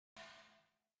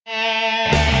DIY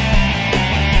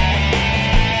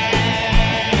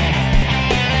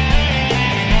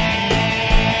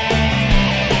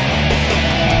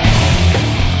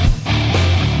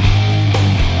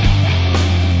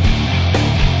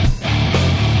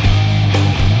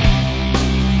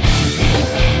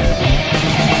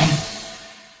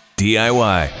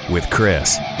with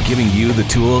Chris, giving you the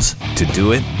tools to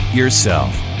do it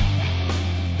yourself.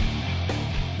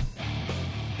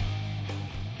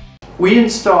 We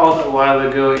installed a while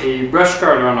ago a brush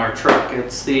guard on our truck.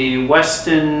 It's the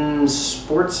Westin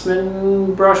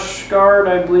Sportsman brush guard,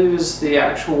 I believe is the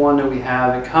actual one that we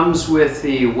have. It comes with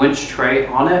the winch tray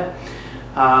on it.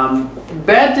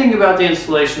 Bad thing about the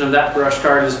installation of that brush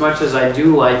guard, as much as I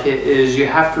do like it, is you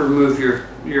have to remove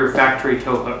your factory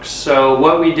tow hooks. So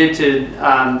what we did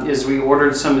is we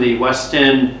ordered some of the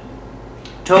Westin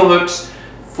tow hooks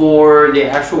for the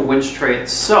actual winch tray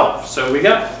itself. So we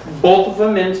got both of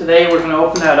them in today. We're going to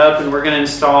open that up and we're going to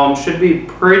install them. Should be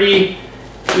pretty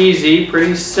easy,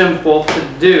 pretty simple to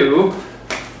do.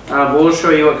 We'll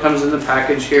show you what comes in the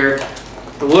package here.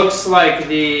 It looks like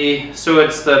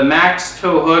it's the Max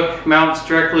tow hook, mounts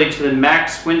directly to the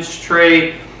Max winch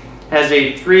tray, has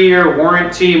a 3-year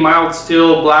warranty, mild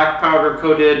steel, black powder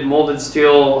coated, molded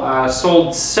steel,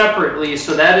 sold separately,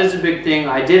 so that is a big thing.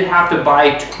 I did have to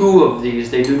buy 2 of these.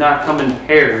 They do not come in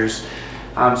pairs.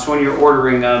 So when you're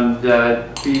ordering them,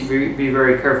 be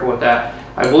very careful with that.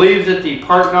 I believe that the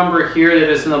part number here that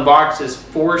is in the box is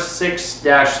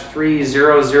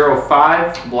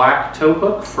 46-3005, black tow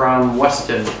hook from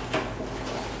Westin.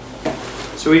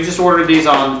 So we just ordered these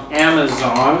on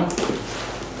Amazon.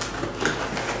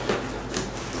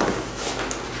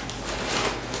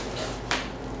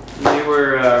 They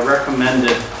were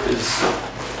recommended because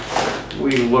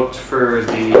we looked for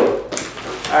the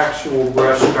actual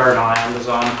brush guard on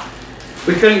Amazon.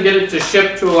 We couldn't get it to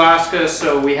ship to Alaska,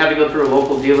 so we had to go through a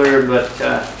local dealer, but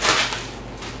I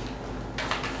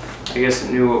guess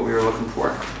it knew what we were looking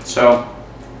for. So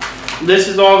this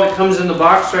is all that comes in the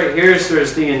box right here. So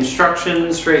there's the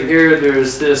instructions right here.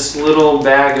 There's this little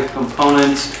bag of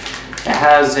components. It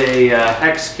has a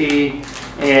hex key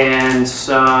and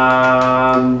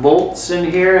some bolts in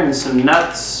here and some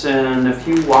nuts and a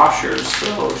few washers.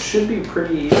 So it should be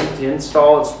pretty easy to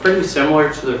install. It's pretty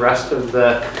similar to the rest of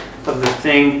the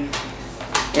thing.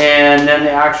 And then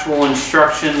the actual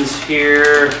instructions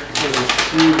here, there's a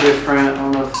few different, I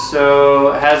don't know if,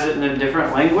 so it has it in a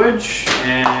different language,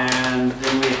 and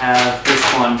then we have this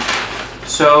one.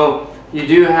 So you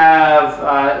do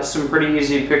have some pretty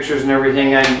easy pictures and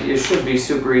everything, and it should be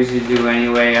super easy to do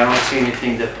anyway. I don't see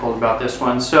anything difficult about this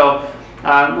one. So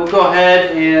we'll go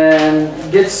ahead and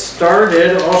get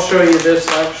started. I'll show you this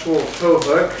actual tow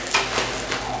hook,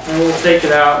 and we'll take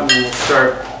it out and we'll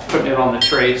start putting it on the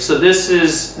tray. So this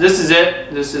is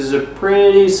it. This is a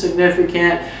pretty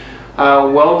significant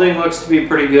welding. Looks to be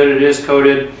pretty good. It is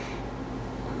coated.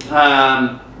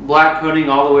 Black coating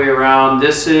all the way around.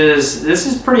 This is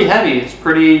pretty heavy. It's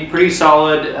pretty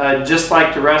solid, just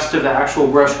like the rest of the actual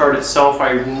brush guard itself.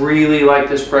 I really like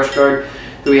this brush guard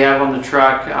that we have on the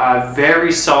truck.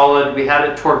 Very solid. We had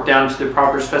it torqued down to the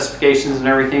proper specifications and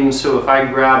everything, so if I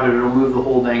grab it, it'll move the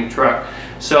whole dang truck.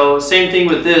 So same thing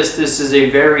with this. This is a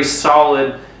very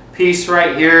solid piece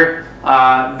right here.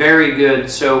 Very good.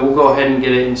 So we'll go ahead and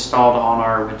get it installed on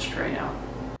our winch tray now.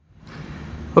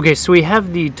 Okay, so we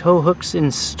have the tow hooks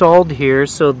installed here.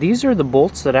 So these are the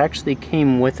bolts that actually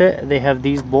came with it. They have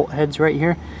these bolt heads right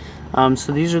here.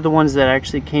 So these are the ones that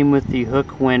actually came with the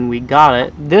hook when we got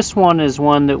it. This one is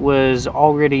one that was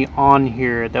already on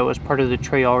here, that was part of the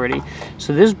tray already.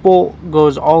 So this bolt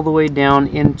goes all the way down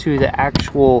into the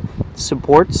actual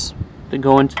supports that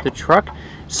go into the truck.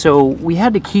 So we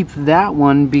had to keep that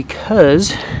one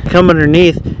because come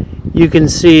underneath, you can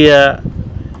see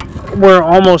we're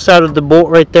almost out of the bolt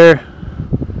right there.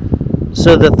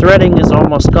 So the threading is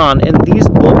almost gone, and these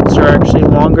bolts are actually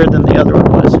longer than the other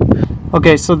one was.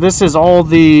 Okay, so this is all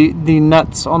the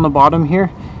nuts on the bottom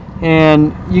here,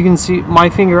 and you can see my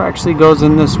finger actually goes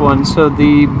in this one, so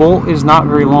the bolt is not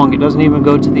very long. It doesn't even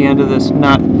go to the end of this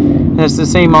nut, and it's the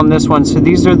same on this one. So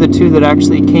these are the 2 that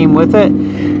actually came with it,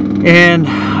 and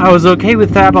I was okay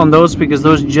with that on those because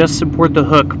those just support the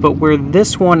hook. But where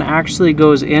this one actually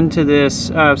goes into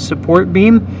this support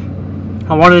beam,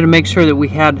 I wanted to make sure that we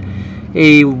had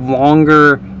a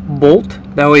longer bolt.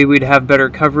 That way we'd have better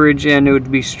coverage and it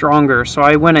would be stronger. So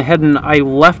I went ahead and I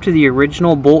left the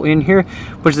original bolt in here,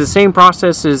 which is the same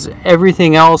process as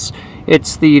everything else.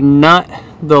 It's the nut,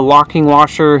 the locking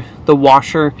washer, the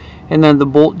washer, and then the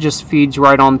bolt just feeds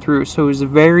right on through. So it was a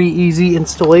very easy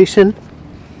installation.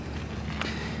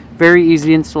 very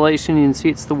easy installation. You can see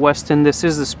it's the Westin. This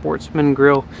is the Sportsman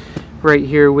grill right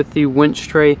here with the winch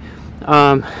tray.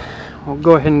 I'll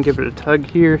go ahead and give it a tug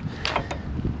here,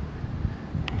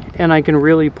 and I can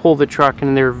really pull the truck,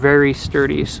 and they're very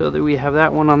sturdy. So that we have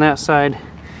that one on that side,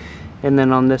 and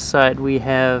then on this side we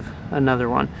have another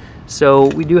one. So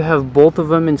we do have both of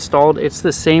them installed. It's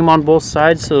the same on both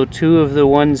sides, so two of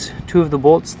the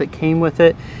bolts that came with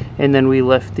it, and then we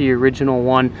left the original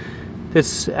one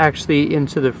that's actually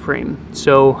into the frame.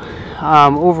 So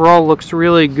overall looks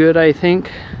really good, I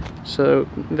think. So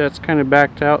that's kind of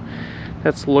backed out.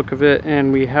 That's the look of it,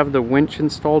 and we have the winch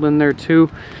installed in there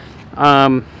too.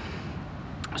 So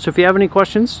if you have any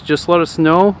questions, just let us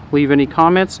know. Leave any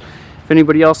comments. If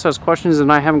anybody else has questions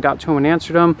and I haven't got to them and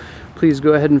answered them, please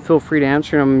go ahead and feel free to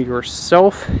answer them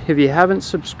yourself. If you haven't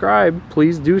subscribed,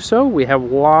 please do so. We have a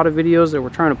lot of videos that we're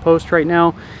trying to post right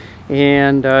now.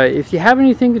 And if you have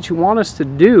anything that you want us to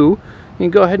do, you can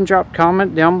go ahead and drop a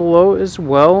comment down below as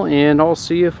well, and I'll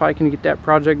see if I can get that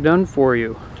project done for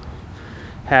you.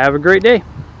 Have a great day.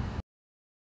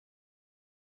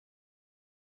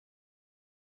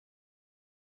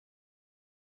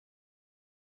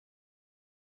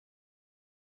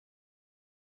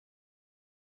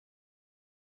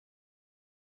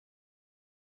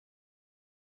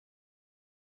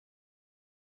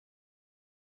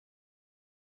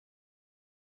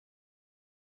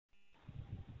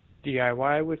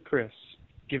 DIY with Chris,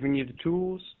 giving you the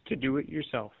tools to do it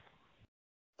yourself.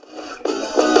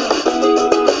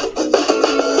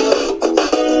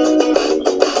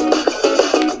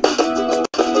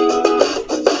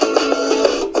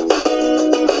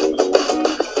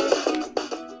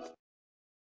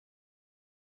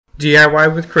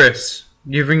 DIY with Chris,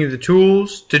 giving you the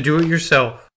tools to do it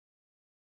yourself.